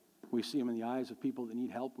 We see him in the eyes of people that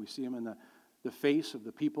need help. We see him in the face of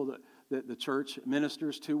the people that the church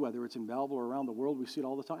ministers to, whether it's in Belleville or around the world. We see it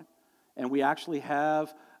all the time. And we actually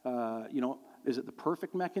have, is it the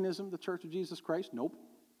perfect mechanism, the Church of Jesus Christ? Nope.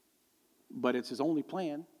 But it's his only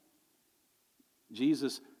plan.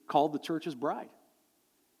 Jesus called the church his bride.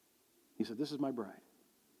 He said, this is my bride.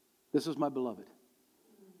 This is my beloved.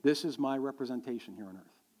 This is my representation here on earth.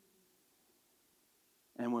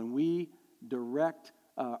 And when we direct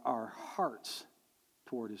our hearts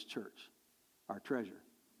toward his church, our treasure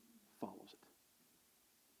follows it.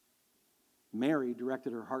 Mary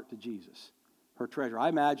directed her heart to Jesus, her treasure. I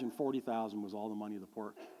imagine $40,000 was all the money the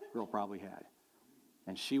poor girl probably had.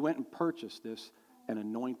 And she went and purchased this and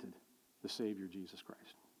anointed the Savior, Jesus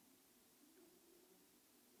Christ.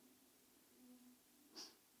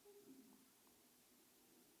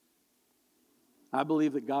 I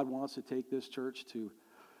believe that God wants to take this church to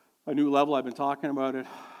a new level. I've been talking about it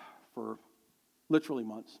for literally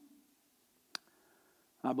months.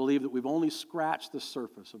 I believe that we've only scratched the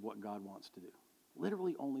surface of what God wants to do.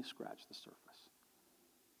 Literally only scratched the surface.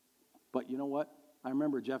 But you know what? I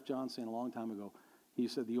remember Jeff John saying a long time ago, he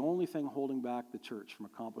said the only thing holding back the church from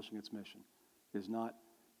accomplishing its mission is not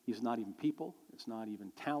even people, it's not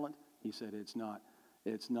even talent. He said it's not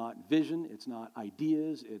vision, it's not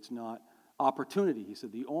ideas, it's not opportunity. He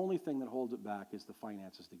said the only thing that holds it back is the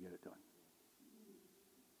finances to get it done.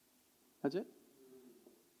 That's it.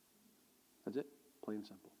 That's it. Plain and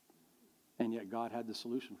simple. And yet God had the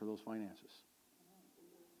solution for those finances.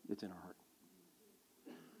 It's in our heart.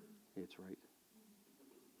 It's right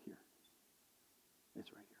here.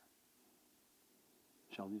 It's right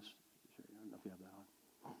here. Sheldon, I don't know if you have that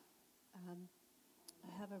on.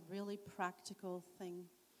 I have a really practical thing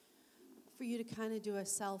for you to kind of do a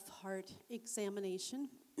self-heart examination,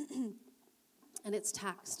 and it's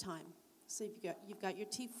tax time. So you've got your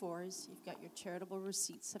T4s, you've got your charitable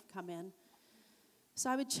receipts have come in. So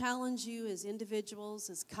I would challenge you as individuals,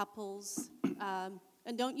 as couples,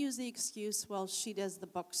 and don't use the excuse, well, she does the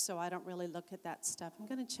books, so I don't really look at that stuff. I'm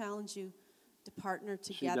going to challenge you to partner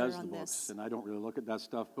together on this. She does the books, and I don't really look at that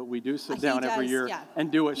stuff, but we do sit down every year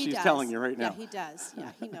and do what he she's does. telling you right now. Yeah, he does.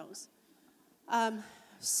 Yeah, he knows.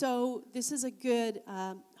 So this is a good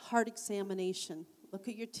heart examination. Look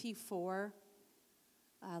at your T4.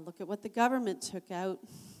 Look at what the government took out.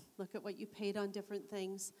 Look at what you paid on different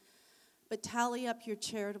things. But tally up your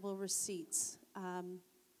charitable receipts. And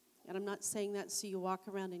I'm not saying that so you walk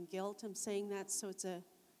around in guilt. I'm saying that so it's a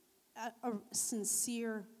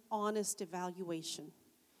sincere, honest evaluation.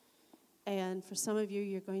 And for some of you,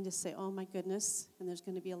 you're going to say, oh my goodness, and there's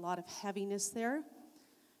going to be a lot of heaviness there.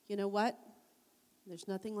 You know what? There's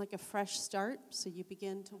nothing like a fresh start, so you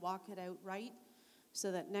begin to walk it out right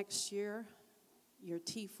so that next year your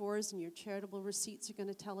T4s and your charitable receipts are going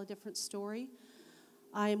to tell a different story.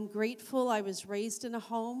 I am grateful I was raised in a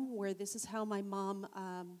home where this is how my mom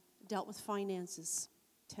dealt with finances.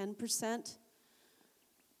 10%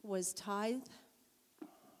 was tithe.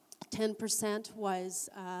 10%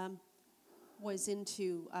 was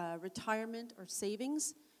into retirement or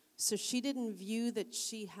savings. So she didn't view that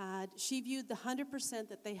she viewed the 100%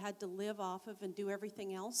 that they had to live off of and do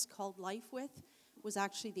everything else called life with was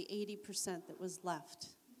actually the 80% that was left.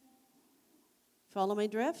 Follow my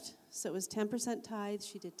drift? So it was 10% tithe.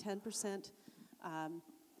 She did 10%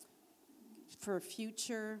 for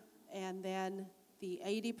future, and then the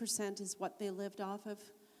 80% is what they lived off of.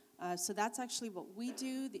 So that's actually what we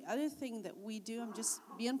do. The other thing that we do, I'm just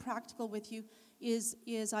being practical with you, is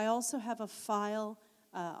I also have a file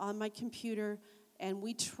on my computer, and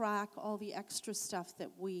we track all the extra stuff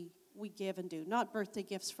that we give and do. Not birthday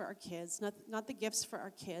gifts for our kids, not the gifts for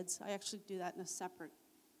our kids. I actually do that in a separate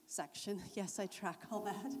section. Yes, I track all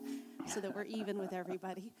that so that we're even with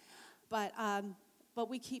everybody. But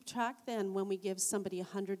we keep track then when we give somebody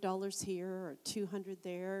 $100 here or $200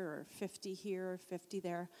 there or $50 here or $50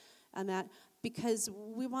 there, and that because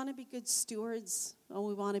we want to be good stewards and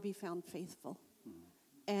we want to be found faithful.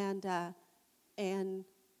 And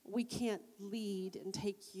we can't lead and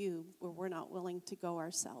take you where we're not willing to go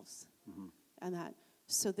ourselves. And that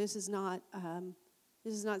so this is not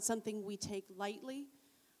something we take lightly.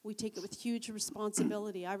 We take it with huge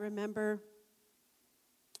responsibility. I remember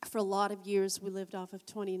for a lot of years we lived off of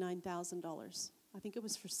 $29,000. I think it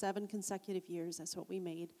was for 7 consecutive years. That's what we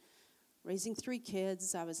made. Raising 3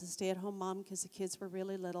 kids. I was a stay-at-home mom because the kids were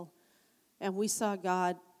really little. And we saw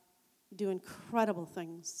God do incredible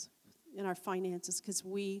things in our finances because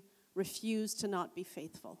we refused to not be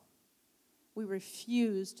faithful. We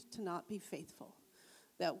refused to not be faithful.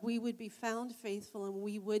 That we would be found faithful and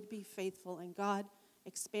we would be faithful. And God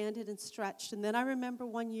expanded and stretched. And then I remember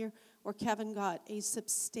one year where Kevin got a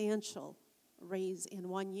substantial raise in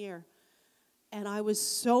 1 year. And I was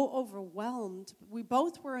so overwhelmed. We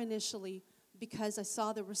both were initially because I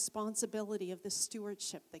saw the responsibility of the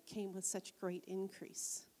stewardship that came with such great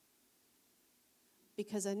increase.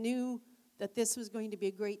 Because I knew that this was going to be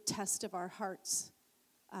a great test of our hearts.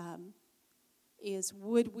 Is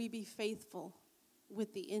would we be faithful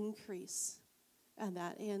with the increase?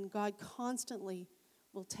 And God constantly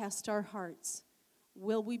will test our hearts.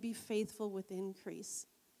 Will we be faithful with increase?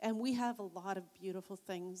 And we have a lot of beautiful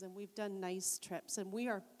things, and we've done nice trips, and we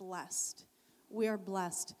are blessed. We are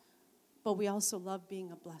blessed, but we also love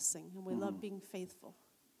being a blessing, and we love being faithful.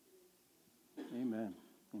 Amen.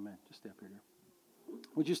 Amen. Just stay up here, dear.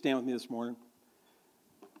 Would you stand with me this morning?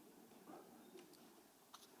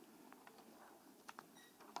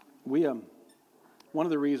 One of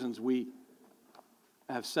the reasons we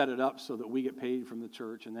have set it up so that we get paid from the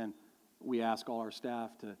church, and then we ask all our staff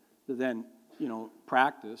to then,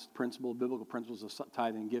 practice biblical principles of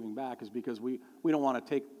tithing and giving back, is because we don't want to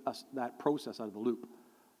take that process out of the loop.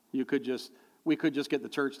 We could just get the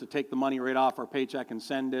church to take the money right off our paycheck and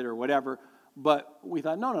send it or whatever. But we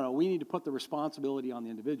thought, no, we need to put the responsibility on the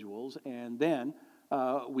individuals, and then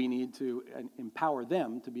we need to empower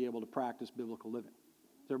them to be able to practice biblical living.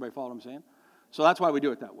 Does everybody follow what I'm saying? So that's why we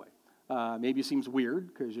do it that way. Maybe it seems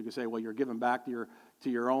weird because you could say, well, you're giving back to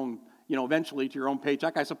your own, eventually to your own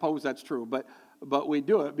paycheck. I suppose that's true, but we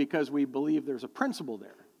do it because we believe there's a principle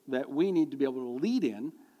there that we need to be able to lead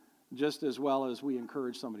in, just as well as we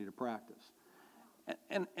encourage somebody to practice.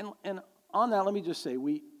 And on that, let me just say,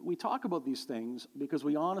 we talk about these things because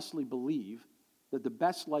we honestly believe that the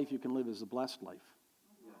best life you can live is the blessed life.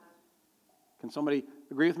 Can somebody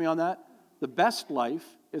agree with me on that? The best life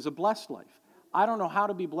is a blessed life. I don't know how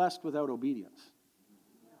to be blessed without obedience.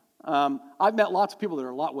 I've met lots of people that are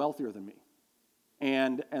a lot wealthier than me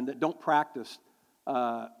and that don't practice,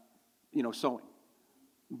 sowing.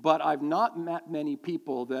 But I've not met many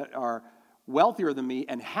people that are wealthier than me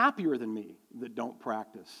and happier than me that don't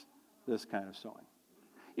practice this kind of sowing.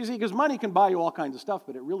 You see, because money can buy you all kinds of stuff,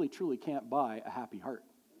 but it really, truly can't buy a happy heart.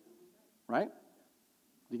 Right?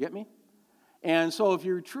 Do you get me? And so if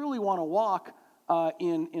you truly want to walk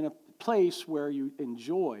in a place where you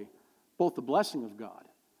enjoy both the blessing of God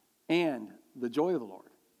and the joy of the Lord,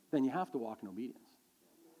 then you have to walk in obedience.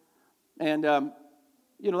 And,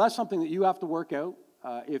 that's something that you have to work out.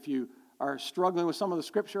 If you are struggling with some of the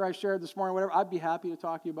scripture I shared this morning, whatever, I'd be happy to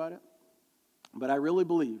talk to you about it. But I really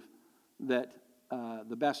believe that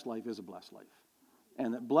the best life is a blessed life.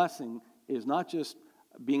 And that blessing is not just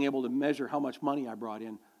being able to measure how much money I brought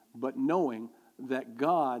in, but knowing that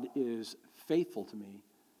God is faithful to me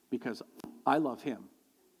because I love Him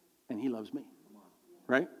and He loves me,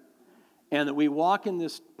 right? And that we walk in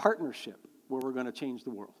this partnership where we're going to change the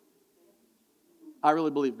world. I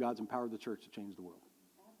really believe God's empowered the church to change the world.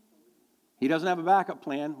 He doesn't have a backup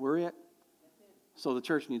plan. We're it. So the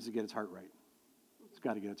church needs to get its heart right. It's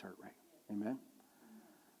got to get its heart right. Amen?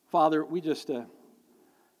 Father, we just...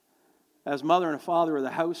 as mother and father of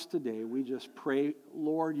the house today, we just pray,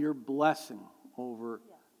 Lord, your blessing over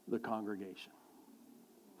the congregation.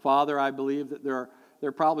 Father, I believe that there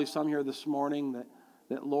are probably some here this morning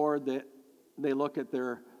that Lord, that they look at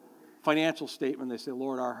their financial statement, they say,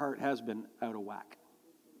 Lord, our heart has been out of whack,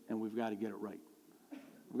 and we've got to get it right.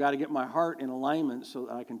 We've got to get my heart in alignment so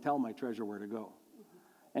that I can tell my treasure where to go.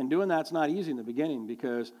 And doing that's not easy in the beginning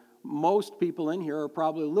because most people in here are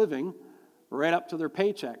probably living right up to their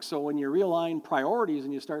paycheck. So when you realign priorities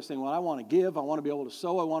and you start saying, well, I want to give, I want to be able to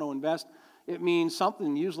sow, I want to invest, It means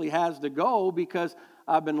something usually has to go because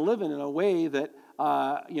I've been living in a way that,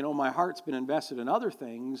 my heart's been invested in other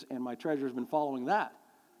things and my treasure's been following that.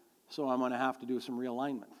 So I'm going to have to do some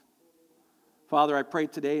realignment. Father, I pray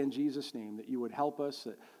today in Jesus' name that you would help us,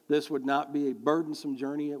 that this would not be a burdensome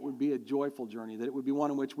journey, it would be a joyful journey, that it would be one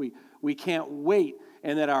in which we can't wait,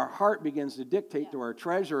 and that our heart begins to dictate to our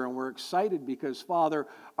treasure, and we're excited because, Father,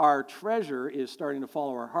 our treasure is starting to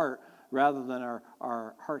follow our heart rather than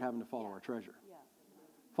our heart having to follow our treasure.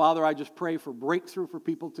 Father, I just pray for breakthrough for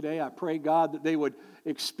people today. I pray, God, that they would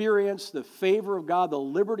experience the favor of God, the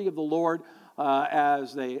liberty of the Lord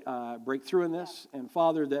as they break through in this. And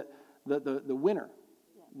Father, that the winner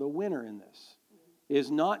in this is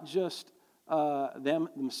not just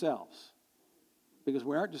themselves, because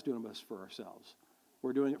we aren't just doing this for ourselves.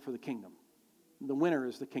 We're doing it for the kingdom. The winner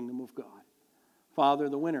is the kingdom of God. Father,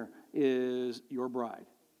 the winner is your bride,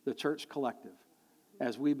 the church collective,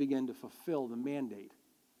 as we begin to fulfill the mandate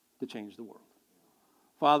to change the world.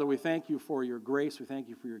 Father, we thank you for your grace. We thank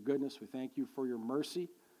you for your goodness. We thank you for your mercy.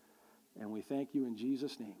 And we thank you in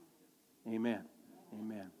Jesus' name. Amen.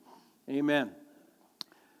 Amen. Amen.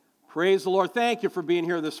 Praise the Lord. Thank you for being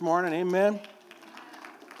here this morning. Amen.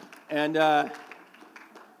 And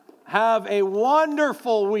have a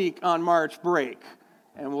wonderful week on March break.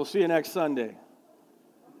 And we'll see you next Sunday.